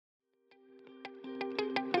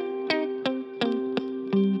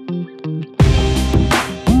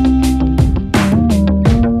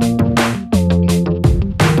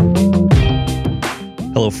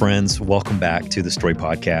Hello, friends. Welcome back to the Story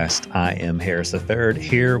Podcast. I am Harris III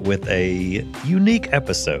here with a unique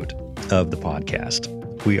episode of the podcast.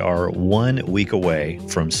 We are 1 week away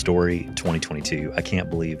from Story 2022. I can't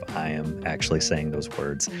believe I am actually saying those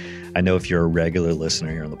words. I know if you're a regular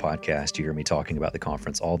listener here on the podcast, you hear me talking about the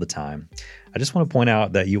conference all the time. I just want to point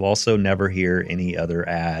out that you also never hear any other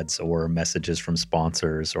ads or messages from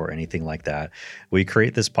sponsors or anything like that. We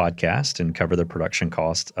create this podcast and cover the production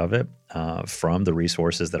cost of it from the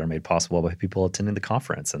resources that are made possible by people attending the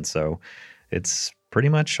conference. And so it's pretty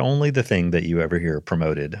much only the thing that you ever hear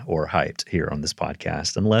promoted or hyped here on this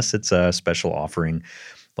podcast, unless it's a special offering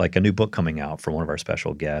like a new book coming out from one of our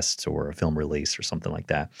special guests or a film release or something like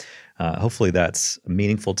that. Hopefully that's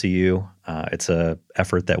meaningful to you. It's a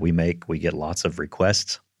effort that we make. We get lots of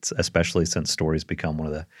requests, especially since Story's become one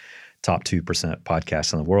of the top 2%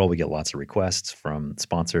 podcasts in the world. We get lots of requests from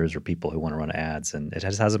sponsors or people who want to run ads, and it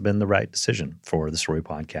hasn't been the right decision for the Story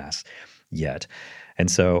Podcast yet. And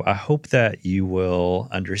so I hope that you will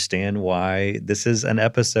understand why this is an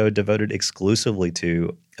episode devoted exclusively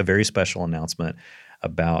to a very special announcement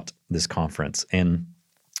about this conference. And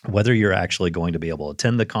whether you're actually going to be able to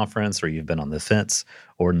attend the conference or you've been on the fence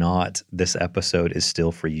or not, this episode is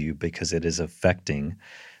still for you because it is affecting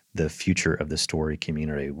the future of the Story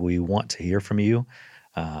community. We want to hear from you.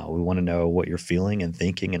 We want to know what you're feeling and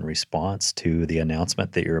thinking in response to the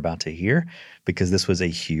announcement that you're about to hear, because this was a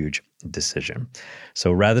huge decision.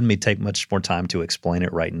 So rather than me take much more time to explain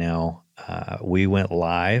it right now, I went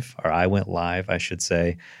live, I should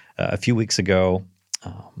say, a few weeks ago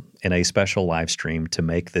in a special live stream to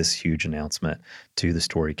make this huge announcement to the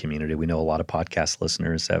Story community. We know a lot of podcast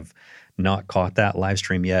listeners have not caught that live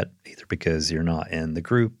stream yet, either because you're not in the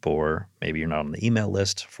group or maybe you're not on the email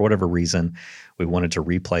list. For whatever reason, we wanted to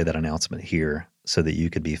replay that announcement here so that you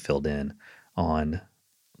could be filled in on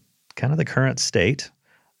kind of the current state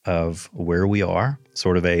of where we are,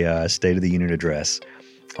 sort of a State of the Union address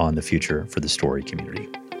on the future for the Story community.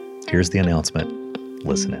 Here's the announcement.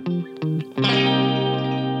 Listen in.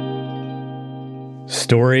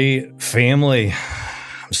 Story family,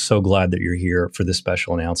 I'm so glad that you're here for this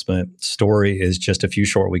special announcement. Story is just a few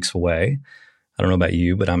short weeks away. I don't know about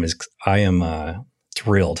you, but I am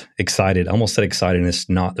thrilled, excited. I almost said excited, and it's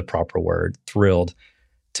not the proper word. Thrilled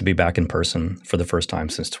to be back in person for the first time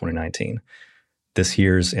since 2019. This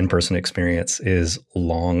year's in-person experience is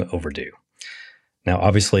long overdue. Now,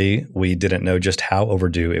 obviously, we didn't know just how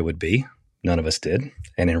overdue it would be. None of us did.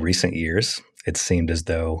 And in recent years, it seemed as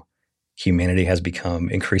though humanity has become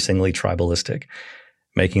increasingly tribalistic,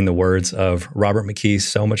 making the words of Robert McKee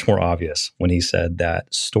so much more obvious when he said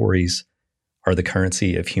that stories are the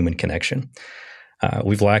currency of human connection.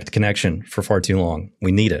 We've lacked connection for far too long.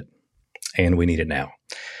 We need it, and we need it now.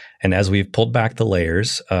 And as we've pulled back the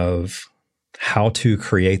layers of how to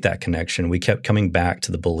create that connection, we kept coming back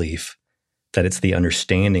to the belief that it's the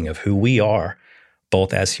understanding of who we are,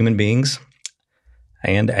 both as human beings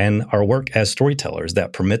and our work as storytellers,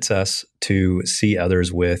 that permits us to see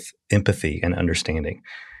others with empathy and understanding.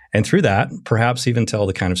 And through that, perhaps even tell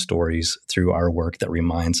the kind of stories through our work that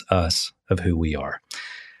reminds us of who we are.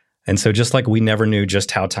 And so just like we never knew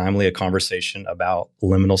just how timely a conversation about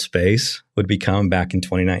liminal space would become back in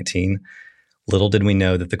 2019, little did we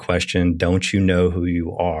know that the question, "Don't you know who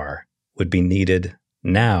you are?" would be needed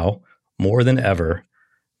now more than ever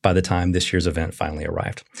by the time this year's event finally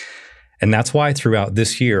arrived. And that's why throughout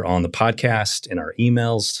this year on the podcast, in our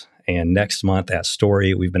emails, and next month at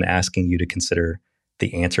Story, we've been asking you to consider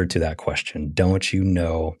the answer to that question. Don't you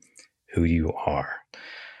know who you are?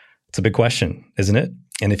 It's a big question, isn't it?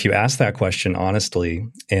 And if you ask that question honestly,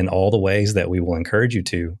 in all the ways that we will encourage you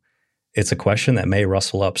to, it's a question that may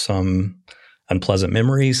rustle up some unpleasant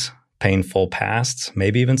memories, painful pasts,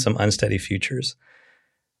 maybe even some unsteady futures.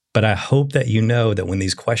 But I hope that you know that when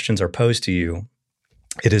these questions are posed to you,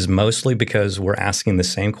 it is mostly because we're asking the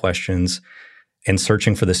same questions and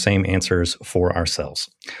searching for the same answers for ourselves.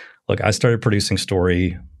 Look, I started producing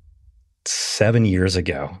Story 7 years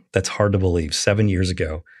ago. That's hard to believe. 7 years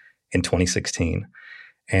ago in 2016.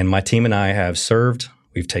 And my team and I have served,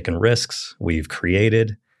 we've taken risks, we've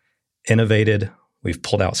created, innovated, we've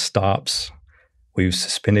pulled out stops, we've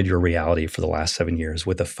suspended your reality for the last 7 years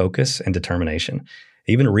with a focus and determination,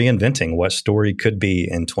 even reinventing what Story could be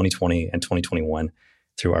in 2020 and 2021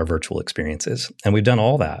 through our virtual experiences. And we've done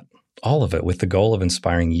all that, all of it, with the goal of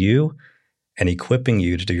inspiring you and equipping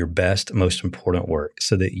you to do your best, most important work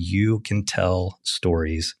so that you can tell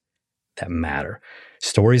stories that matter,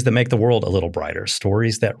 stories that make the world a little brighter,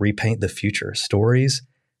 stories that repaint the future, stories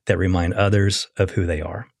that remind others of who they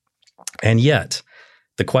are. And yet,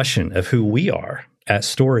 the question of who we are at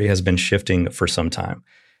Story has been shifting for some time.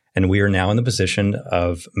 And we are now in the position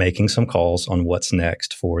of making some calls on what's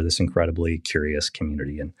next for this incredibly curious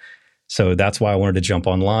community. And so that's why I wanted to jump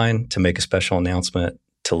online to make a special announcement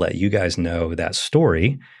to let you guys know that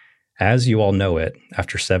story, as you all know it,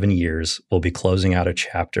 after 7 years, we'll be closing out a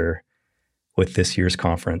chapter with this year's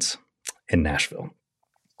conference in Nashville.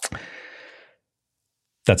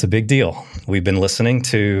 That's a big deal. We've been listening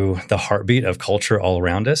to the heartbeat of culture all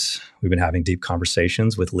around us. We've been having deep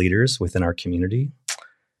conversations with leaders within our community.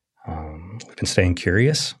 We've been staying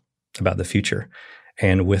curious about the future.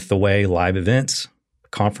 And with the way live events,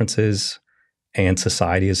 conferences, and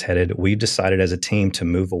society is headed, we've decided as a team to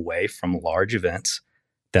move away from large events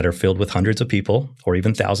that are filled with hundreds of people or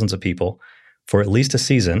even thousands of people for at least a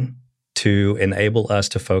season to enable us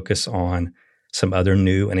to focus on some other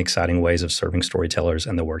new and exciting ways of serving storytellers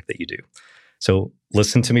and the work that you do. So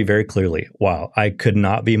listen to me very clearly. Wow, I could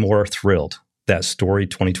not be more thrilled that Story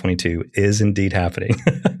 2022 is indeed happening.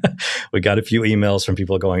 We got a few emails from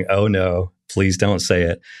people going, oh no, please don't say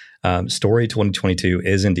it. Story 2022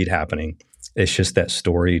 is indeed happening. It's just that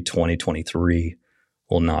Story 2023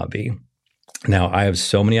 will not be. Now, I have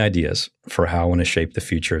so many ideas for how I want to shape the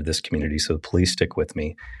future of this community, so please stick with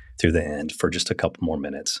me through the end for just a couple more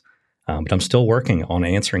minutes. But I'm still working on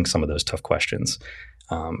answering some of those tough questions.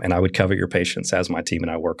 And I would covet your patience as my team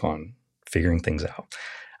and I work on figuring things out.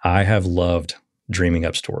 I have loved dreaming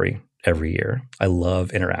up Story every year. I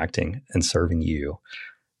love interacting and serving you,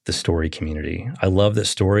 the Story community. I love that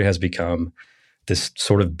Story has become this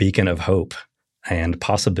sort of beacon of hope and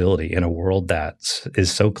possibility in a world that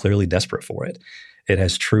is so clearly desperate for it. It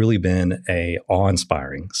has truly been an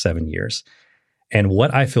awe-inspiring 7 years. And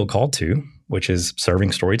what I feel called to, which is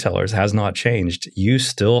serving storytellers, has not changed. You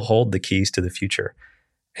still hold the keys to the future.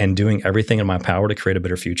 And doing everything in my power to create a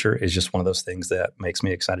better future is just one of those things that makes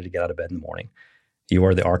me excited to get out of bed in the morning. You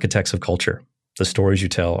are the architects of culture. The stories you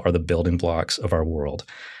tell are the building blocks of our world.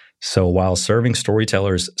 So while serving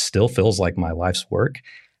storytellers still feels like my life's work,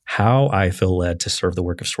 how I feel led to serve the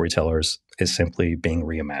work of storytellers is simply being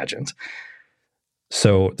reimagined.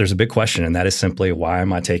 So there's a big question, and that is simply, why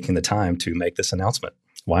am I taking the time to make this announcement?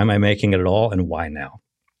 Why am I making it at all, and why now?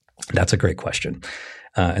 That's a great question.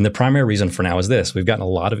 And the primary reason for now is this. We've gotten a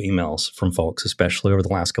lot of emails from folks, especially over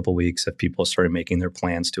the last couple of weeks, of people started making their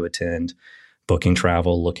plans to attend, booking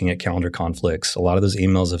travel, looking at calendar conflicts. A lot of those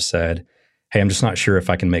emails have said, hey, I'm just not sure if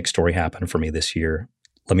I can make Story happen for me this year.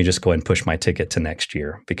 Let me just go ahead and push my ticket to next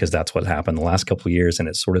year, because that's what happened the last couple of years, and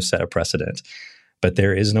it's sort of set a precedent. But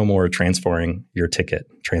there is no more transferring your ticket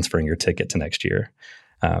to next year,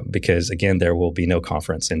 because again, there will be no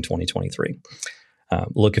conference in 2023.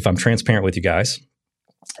 Look, if I'm transparent with you guys,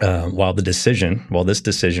 while this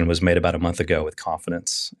decision was made about a month ago with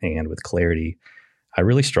confidence and with clarity, I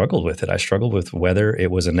really struggled with it. I struggled with whether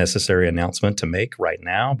it was a necessary announcement to make right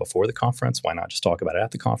now before the conference. Why not just talk about it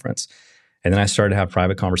at the conference? And then I started to have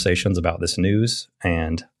private conversations about this news,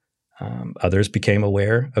 and others became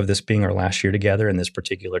aware of this being our last year together in this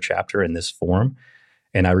particular chapter in this forum.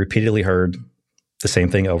 And I repeatedly heard the same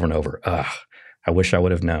thing over and over. I wish I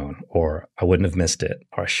would have known, or I wouldn't have missed it,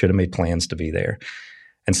 or I should have made plans to be there.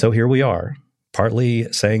 And so here we are,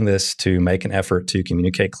 partly saying this to make an effort to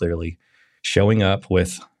communicate clearly, showing up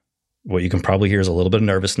with what you can probably hear is a little bit of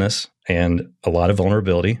nervousness and a lot of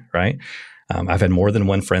vulnerability, right? I've had more than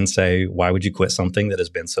one friend say, why would you quit something that has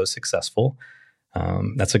been so successful?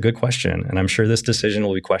 That's a good question. And I'm sure this decision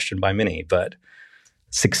will be questioned by many, but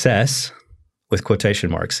success, with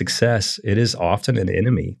quotation marks, success, it is often an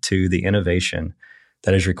enemy to the innovation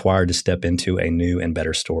that is required to step into a new and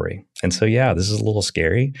better story. And so, yeah, this is a little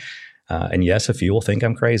scary. And yes, a few will think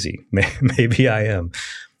I'm crazy. Maybe I am.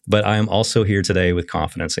 But I am also here today with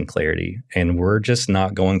confidence and clarity. And we're just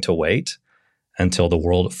not going to wait until the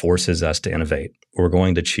world forces us to innovate. We're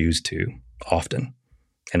going to choose to, often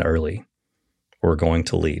and early. We're going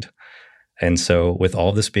to lead. And so with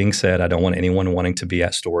all this being said, I don't want anyone wanting to be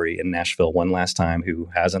at Story in Nashville one last time who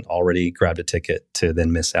hasn't already grabbed a ticket to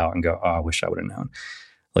then miss out and go, oh, I wish I would have known.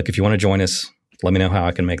 Look, if you want to join us, let me know how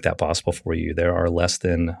I can make that possible for you. There are less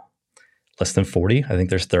than 40. I think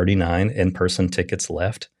there's 39 in-person tickets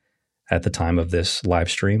left at the time of this live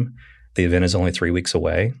stream. The event is only 3 weeks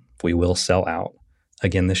away. We will sell out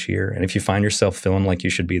again this year. And if you find yourself feeling like you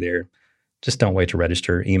should be there, just don't wait to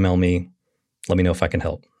register. Email me. Let me know if I can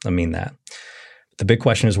help. I mean that. The big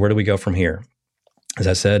question is, where do we go from here? As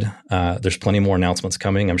I said, there's plenty more announcements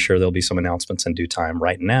coming. I'm sure there'll be some announcements in due time.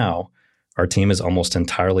 Right now, our team is almost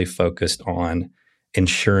entirely focused on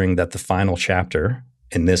ensuring that the final chapter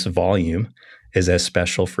in this volume is as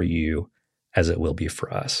special for you as it will be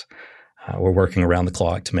for us. We're working around the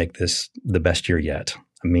clock to make this the best year yet.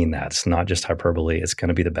 I mean that. It's not just hyperbole. It's going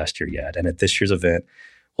to be the best year yet. And at this year's event,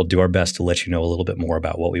 we'll do our best to let you know a little bit more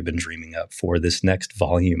about what we've been dreaming up for this next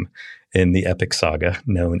volume in the epic saga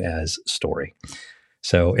known as Story.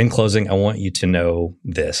 So in closing, I want you to know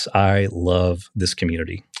this. I love this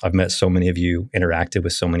community. I've met so many of you, interacted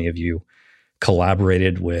with so many of you,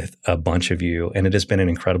 collaborated with a bunch of you, and it has been an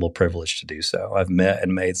incredible privilege to do so. I've met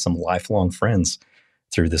and made some lifelong friends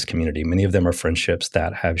through this community. Many of them are friendships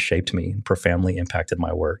that have shaped me, profoundly impacted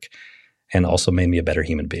my work, and also made me a better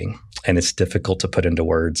human being. And it's difficult to put into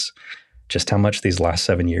words just how much these last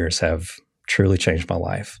 7 years have truly changed my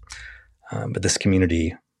life. But this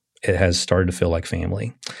community, it has started to feel like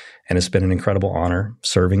family. And it's been an incredible honor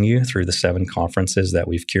serving you through the 7 conferences that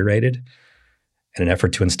we've curated in an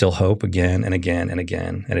effort to instill hope again and again and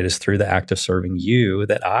again. And it is through the act of serving you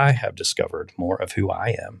that I have discovered more of who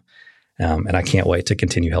I am. And I can't wait to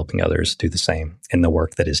continue helping others do the same in the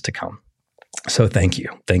work that is to come. So thank you.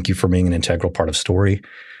 Thank you for being an integral part of Story.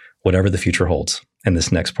 Whatever the future holds in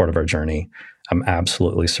this next part of our journey, I'm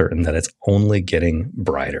absolutely certain that it's only getting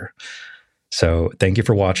brighter. So thank you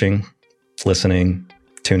for watching, listening,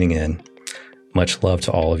 tuning in. Much love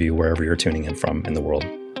to all of you wherever you're tuning in from in the world.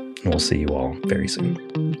 And we'll see you all very soon.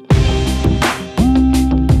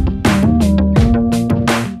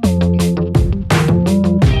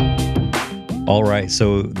 All right,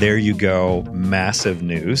 so there you go. Massive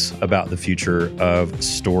news about the future of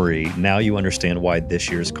Story. Now you understand why this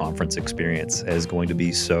year's conference experience is going to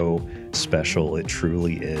be so special. It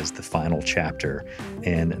truly is the final chapter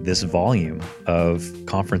in this volume of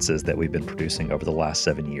conferences that we've been producing over the last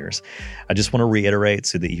 7 years. I just want to reiterate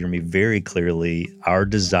so that you hear me very clearly, our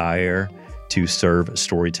desire to serve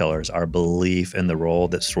storytellers, our belief in the role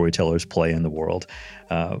that storytellers play in the world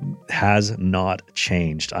has not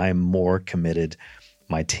changed. I am more committed.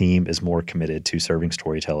 My team is more committed to serving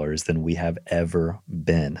storytellers than we have ever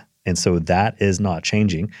been. And so that is not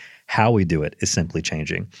changing. How we do it is simply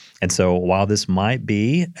changing. And so while this might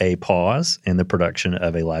be a pause in the production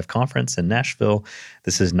of a live conference in Nashville,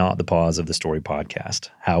 this is not the pause of the Story podcast.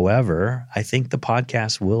 However, I think the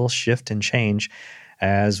podcast will shift and change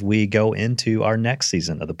as we go into our next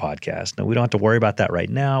season of the podcast. Now, we don't have to worry about that right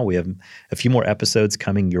now. We have a few more episodes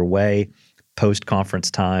coming your way post-conference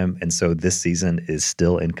time, and so this season is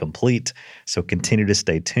still incomplete. So continue to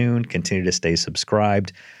stay tuned, continue to stay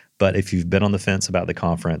subscribed. But if you've been on the fence about the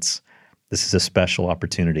conference, this is a special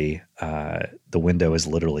opportunity. The window is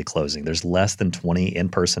literally closing. There's less than 20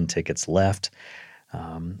 in-person tickets left.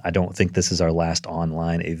 I don't think this is our last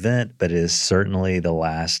online event, but it is certainly the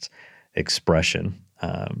last expression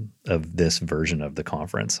of this version of the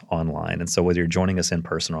conference online. And so whether you're joining us in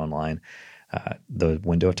person or online, the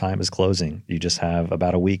window of time is closing. You just have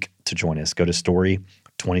about a week to join us. Go to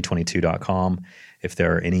story2022.com. If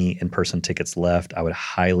there are any in-person tickets left, I would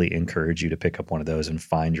highly encourage you to pick up one of those and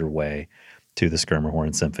find your way to the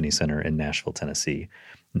Schermerhorn Symphony Center in Nashville, Tennessee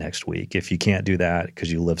next week. If you can't do that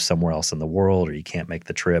because you live somewhere else in the world or you can't make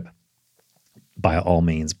the trip, by all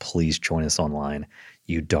means, please join us online.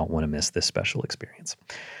 You don't want to miss this special experience.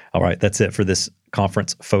 All right, that's it for this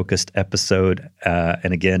conference-focused episode.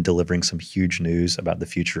 And again, delivering some huge news about the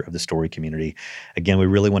future of the Story community. Again, we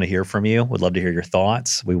really want to hear from you. We'd love to hear your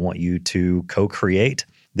thoughts. We want you to co-create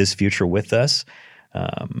this future with us.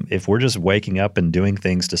 If we're just waking up and doing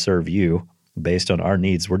things to serve you based on our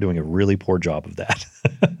needs, we're doing a really poor job of that.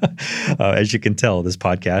 As you can tell, this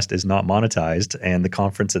podcast is not monetized, and the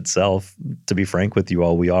conference itself, to be frank with you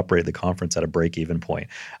all, we operate the conference at a break-even point.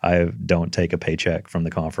 I don't take a paycheck from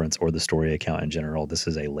the conference or the Story account in general. This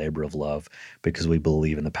is a labor of love because we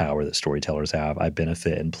believe in the power that storytellers have. I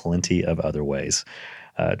benefit in plenty of other ways.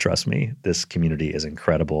 Trust me, this community is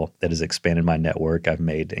incredible. It has expanded my network. I've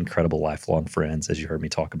made incredible lifelong friends, as you heard me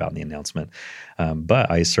talk about in the announcement.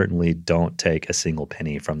 But I certainly don't take a single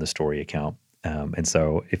penny from the Story account. And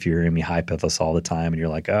so if you're hearing me hype us all the time and you're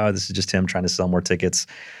like, oh, this is just him trying to sell more tickets,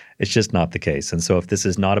 it's just not the case. And so if this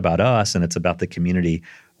is not about us and it's about the community,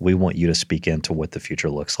 we want you to speak into what the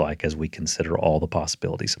future looks like as we consider all the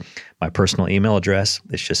possibilities. My personal email address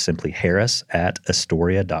is just simply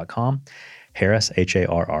harris@astoria.com. Harris,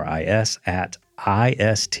 Harris, at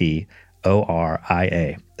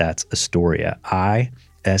ISTORIA. That's Astoria,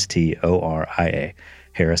 ISTORIA.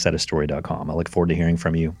 Harris@astoria.com. I look forward to hearing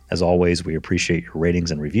from you. As always, we appreciate your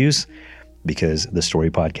ratings and reviews because the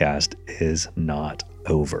Story podcast is not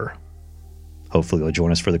over. Hopefully you'll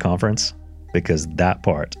join us for the conference because that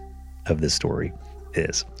part of this story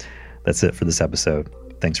is. That's it for this episode.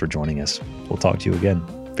 Thanks for joining us. We'll talk to you again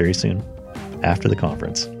very soon after the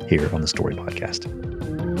conference here on the Story Podcast.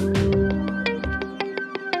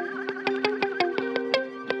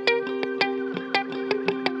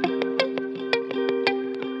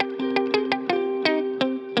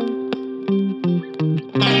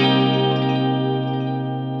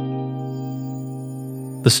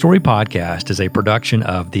 The Story Podcast is a production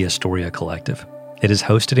of the Astoria Collective. It is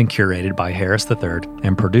hosted and curated by Harris III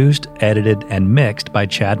and produced, edited, and mixed by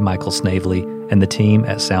Chad Michael Snavely and the team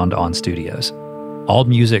at Sound On Studios. All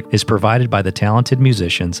music is provided by the talented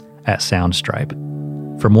musicians at Soundstripe.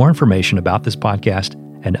 For more information about this podcast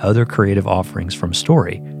and other creative offerings from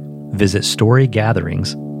Story, visit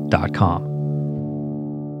storygatherings.com.